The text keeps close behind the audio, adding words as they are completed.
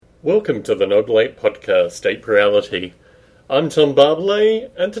Welcome to the Noble Ape Podcast, Ape Reality. I'm Tom Barbalet,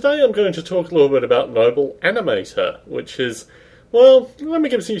 and today I'm going to talk a little bit about Noble Animator, which is, well, let me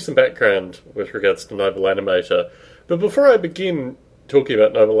give you some background with regards to Noble Animator. But before I begin talking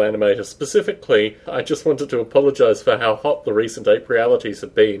about Noble Animator specifically, I just wanted to apologise for how hot the recent Ape Realities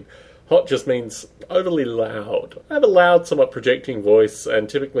have been. Hot just means overly loud. I have a loud, somewhat projecting voice, and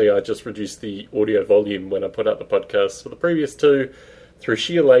typically I just reduce the audio volume when I put out the podcast. For the previous two, through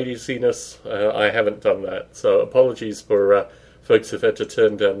sheer laziness, I haven't done that. So apologies for folks who've had to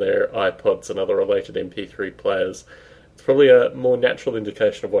turn down their iPods and other related MP3 players. It's probably a more natural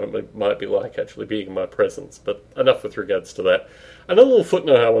indication of what it might be like actually being in my presence, but enough with regards to that. Another little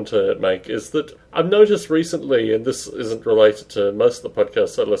footnote I want to make is that I've noticed recently, and this isn't related to most of the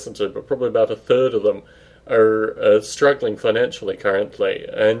podcasts I listen to, but probably about a third of them are struggling financially currently.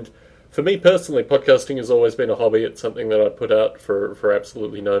 And for me personally, podcasting has always been a hobby. It's something that I put out for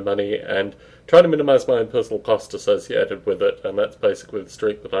absolutely no money and try to minimise my own personal cost associated with it, and that's basically the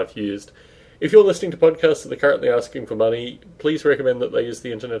streak that I've used. If you're listening to podcasts that are currently asking for money, please recommend that they use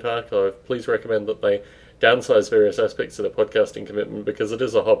the Internet Archive. Please recommend that they downsize various aspects of their podcasting commitment, because it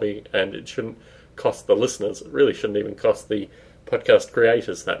is a hobby and it shouldn't cost the listeners. It really shouldn't even cost the podcast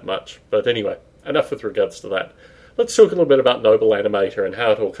creators that much. But anyway, enough with regards to that. Let's talk a little bit about Noble Animator and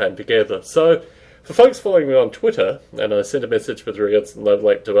how it all came together. So, for folks following me on Twitter, and I sent a message with regards to the Noble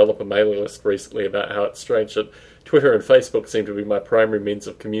Ape developer mailing list recently about how it's strange that Twitter and Facebook seem to be my primary means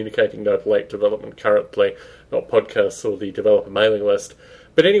of communicating Noble Ape development currently, not podcasts or the developer mailing list.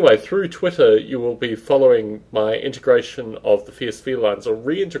 But anyway, through Twitter, you will be following my integration of the Fierce Felines, or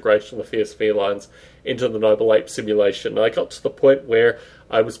reintegration of the Fierce Felines, into the Noble Ape Simulation. I got to the point where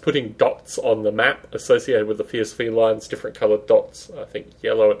I was putting dots on the map associated with the Fierce Felines, different coloured dots, I think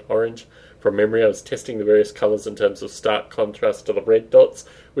yellow and orange. From memory, I was testing the various colours in terms of stark contrast to the red dots,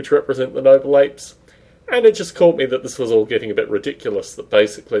 which represent the Noble Apes. And it just caught me that this was all getting a bit ridiculous, that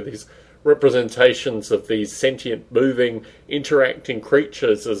basically these representations of these sentient, moving, interacting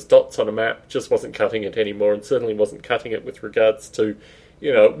creatures as dots on a map just wasn't cutting it anymore, and certainly wasn't cutting it with regards to,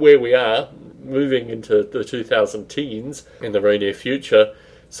 you know, where we are, moving into the 2000 teens in the very near future.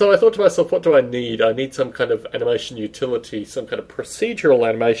 So I thought to myself, what do I need? I need some kind of animation utility, some kind of procedural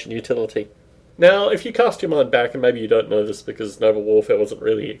animation utility. Now, if you cast your mind back, and maybe you don't know this because Noble Warfare wasn't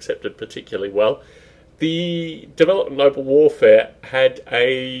really accepted particularly well, the development of Noble Warfare had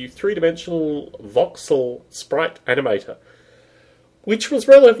a three-dimensional voxel sprite animator, which was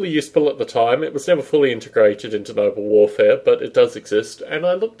relatively useful at the time. It was never fully integrated into Noble Warfare, but it does exist, and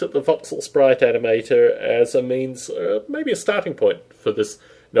I looked at the voxel sprite animator as a means, maybe a starting point for this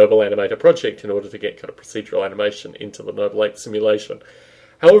Noble Animator project in order to get kind of procedural animation into the Noble Ape Simulation.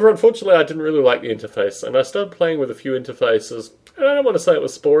 However, unfortunately, I didn't really like the interface, and I started playing with a few interfaces, and I don't want to say it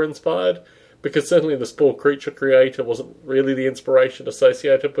was Spore-inspired, because certainly the Spore Creature Creator wasn't really the inspiration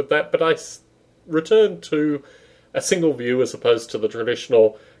associated with that, but I returned to a single view as opposed to the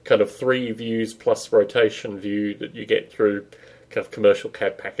traditional kind of 3 views plus rotation view that you get through kind of commercial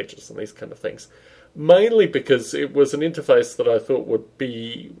CAD packages and these kind of things. Mainly because it was an interface that I thought would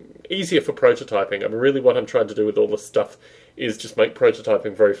be easier for prototyping. I mean, really what I'm trying to do with all this stuff is just make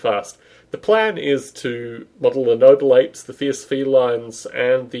prototyping very fast. The plan is to model the Noble Apes, the Fierce Felines,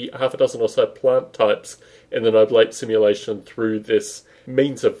 and the half a dozen or so plant types in the Noble Ape Simulation through this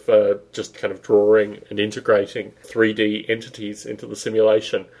means of just kind of drawing and integrating 3D entities into the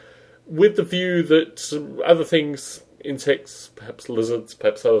simulation, with the view that other things, insects, perhaps lizards,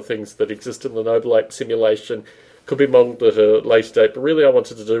 perhaps other things that exist in the Noble Ape Simulation could be modelled at a later date. But really I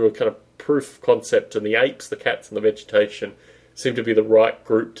wanted to do a kind of proof of concept, and the apes, the cats and the vegetation seem to be the right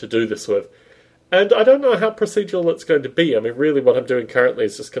group to do this with. And I don't know how procedural it's going to be. I mean, really what I'm doing currently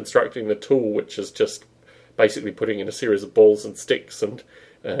is just constructing the tool, which is just basically putting in a series of balls and sticks and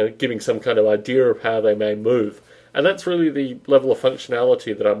giving some kind of idea of how they may move. And that's really the level of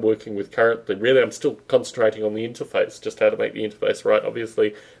functionality that I'm working with currently. Really, I'm still concentrating on the interface, just how to make the interface right.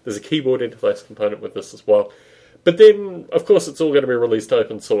 Obviously, there's a keyboard interface component with this as well. But then, of course, it's all going to be released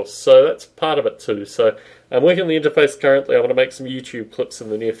open source, so that's part of it too. So I'm working on the interface currently. I want to make some YouTube clips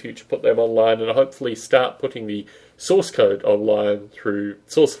in the near future, put them online, and hopefully start putting the source code online through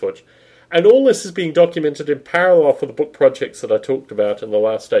SourceForge. And all this is being documented in parallel for the book projects that I talked about in the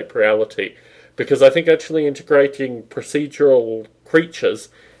last Ape Reality, because I think actually integrating procedural creatures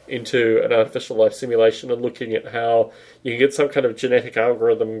into an artificial life simulation and looking at how you can get some kind of genetic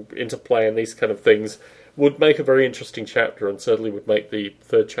algorithm into play and these kind of things would make a very interesting chapter, and certainly would make the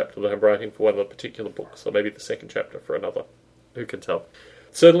third chapter that I'm writing for one of the particular books, or maybe the second chapter for another. Who can tell?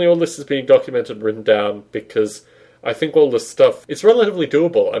 Certainly all this is being documented and written down because I think all this stuff, it's relatively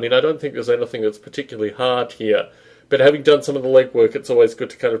doable. I mean, I don't think there's anything that's particularly hard here. But having done some of the legwork, it's always good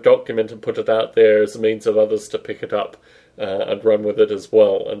to kind of document and put it out there as a means of others to pick it up and run with it as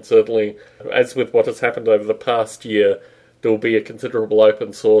well. And certainly, as with what has happened over the past year, there will be a considerable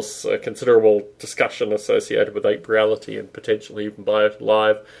open source, a considerable discussion associated with Ape Reality and potentially even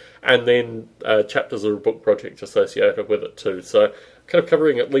BioLive, and then chapters of a book project associated with it too. So kind of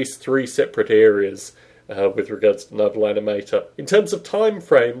covering at least 3 separate areas with regards to Noble Animator. In terms of time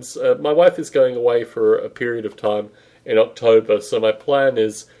frames, my wife is going away for a period of time in October, so my plan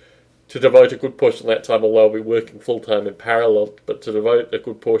is to devote a good portion of that time, although I'll be working full-time in parallel, but to devote a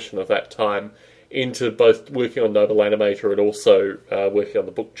good portion of that time into both working on Noble Animator and also working on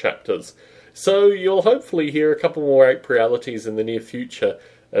the book chapters. So you'll hopefully hear a couple more Ape Realities in the near future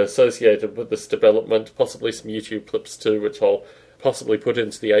associated with this development, possibly some YouTube clips too, which I'll possibly put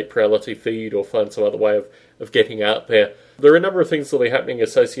into the Ape Reality feed or find some other way of getting out there. There are a number of things that will be happening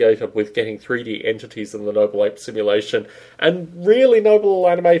associated with getting 3D entities in the Noble Ape Simulation, and really Noble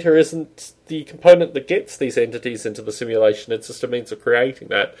Animator isn't the component that gets these entities into the simulation, it's just a means of creating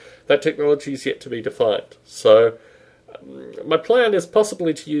that. That technology is yet to be defined. So my plan is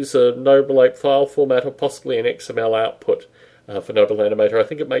possibly to use a Noble Ape file format or possibly an XML output for Noble Animator. I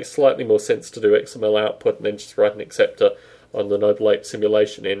think it makes slightly more sense to do XML output and then just write an acceptor on the Noble Ape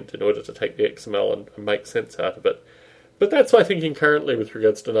Simulation end in order to take the XML and make sense out of it. But that's my thinking currently with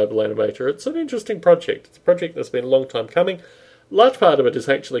regards to Noble Animator. It's an interesting project. It's a project that's been a long time coming. A large part of it is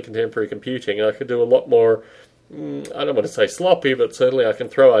actually contemporary computing, and I could do a lot more, I don't want to say sloppy, but certainly I can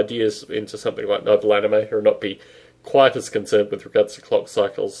throw ideas into something like Noble Animator and not be quite as concerned with regards to clock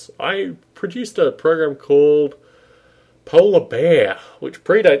cycles. I produced a program called Polar Bear, which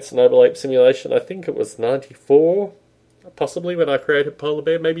predates the Noble Ape Simulation. I think it was 94, possibly, when I created Polar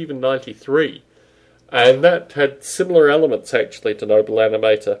Bear, maybe even 93. And that had similar elements, actually, to Noble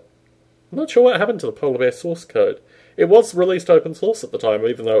Animator. I'm not sure what happened to the Polar Bear source code. It was released open source at the time,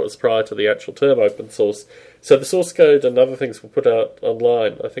 even though it was prior to the actual term open source. So the source code and other things were put out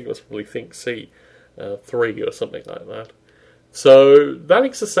online. I think it was probably ThinkC 3 or something like that. So that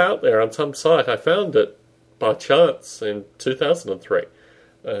exists out there on some site. I found it by chance in 2003.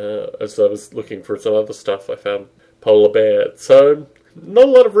 As I was looking for some other stuff, I found Polar Bear. So not a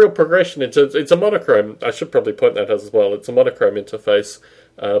lot of real progression. It's a monochrome. I should probably point that out as well. It's a monochrome interface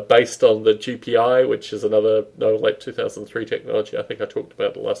based on the GPI, which is another Noble Ape 2003 technology. I think I talked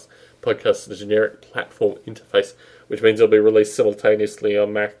about the last podcast, the generic platform interface, which means it'll be released simultaneously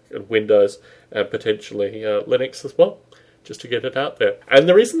on Mac and Windows and potentially Linux as well, just to get it out there. And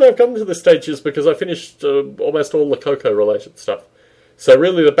the reason I've gotten to this stage is because I finished almost all the Coco-related stuff. So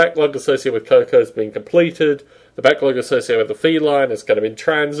really the backlog associated with Coco has been completed. The backlog associated with the feline is kind of in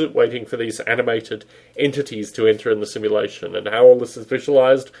transit, waiting for these animated entities to enter in the simulation. And how all this is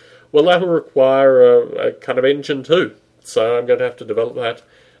visualized, well, that will require a kind of engine too. So I'm going to have to develop that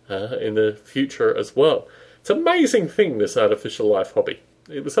in the future as well. It's an amazing thing, this artificial life hobby.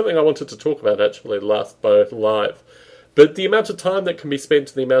 It was something I wanted to talk about, actually, last BioLive. But the amount of time that can be spent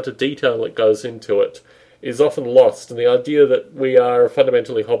and the amount of detail that goes into it is often lost. And the idea that we are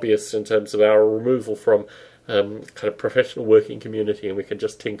fundamentally hobbyists in terms of our removal from kind of professional working community and we can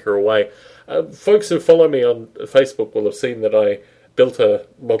just tinker away. Folks who follow me on Facebook will have seen that I built a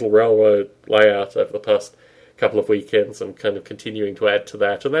model railroad layout over the past couple of weekends and kind of continuing to add to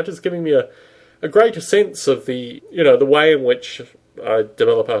that. And that is giving me a greater sense of the way in which I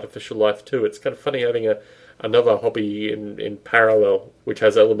develop artificial life too. It's kind of funny having another hobby in parallel, which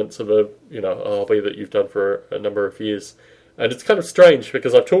has elements of a hobby that you've done for a number of years. And it's kind of strange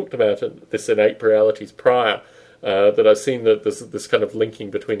because I've talked about this in Ape Realities prior, that I've seen that there's this kind of linking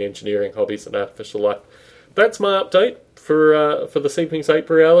between engineering hobbies and artificial life. That's my update for this evening's Ape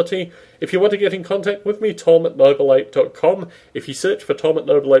Reality. If you want to get in contact with me, tom@nobleape.com. If you search for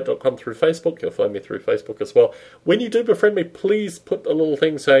tom@nobleape.com through Facebook, you'll find me through Facebook as well. When you do befriend me, please put a little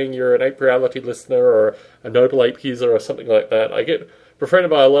thing saying you're an Ape Reality listener or a Noble Ape user or something like that. I get befriended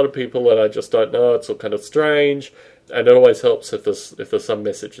by a lot of people that I just don't know. It's all kind of strange, and it always helps if there's some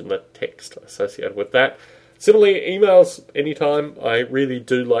message in the text associated with that. Similarly, emails anytime. I really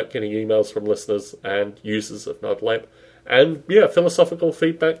do like getting emails from listeners and users of Noble Ape. And yeah, philosophical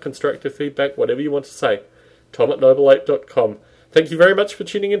feedback, constructive feedback, whatever you want to say. tom@nobleape.com. Thank you very much for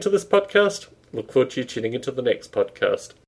tuning into this podcast. Look forward to you tuning into the next podcast.